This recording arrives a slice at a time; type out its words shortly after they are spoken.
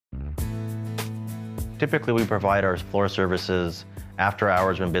Typically, we provide our floor services after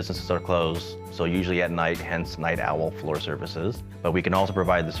hours when businesses are closed, so usually at night, hence night owl floor services. But we can also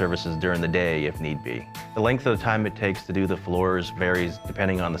provide the services during the day if need be. The length of time it takes to do the floors varies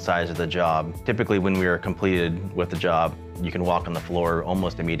depending on the size of the job. Typically, when we are completed with the job, you can walk on the floor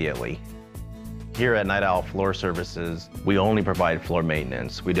almost immediately. Here at Night Owl Floor Services, we only provide floor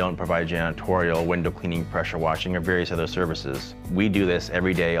maintenance. We don't provide janitorial, window cleaning, pressure washing, or various other services. We do this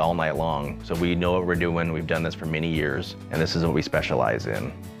every day, all night long, so we know what we're doing. We've done this for many years, and this is what we specialize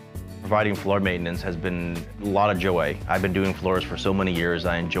in. Providing floor maintenance has been a lot of joy. I've been doing floors for so many years.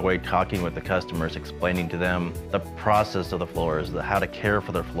 I enjoy talking with the customers, explaining to them the process of the floors, how to care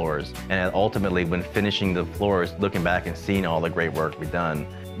for their floors, and ultimately, when finishing the floors, looking back and seeing all the great work we've done,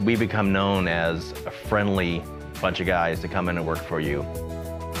 we become known as a friendly bunch of guys to come in and work for you.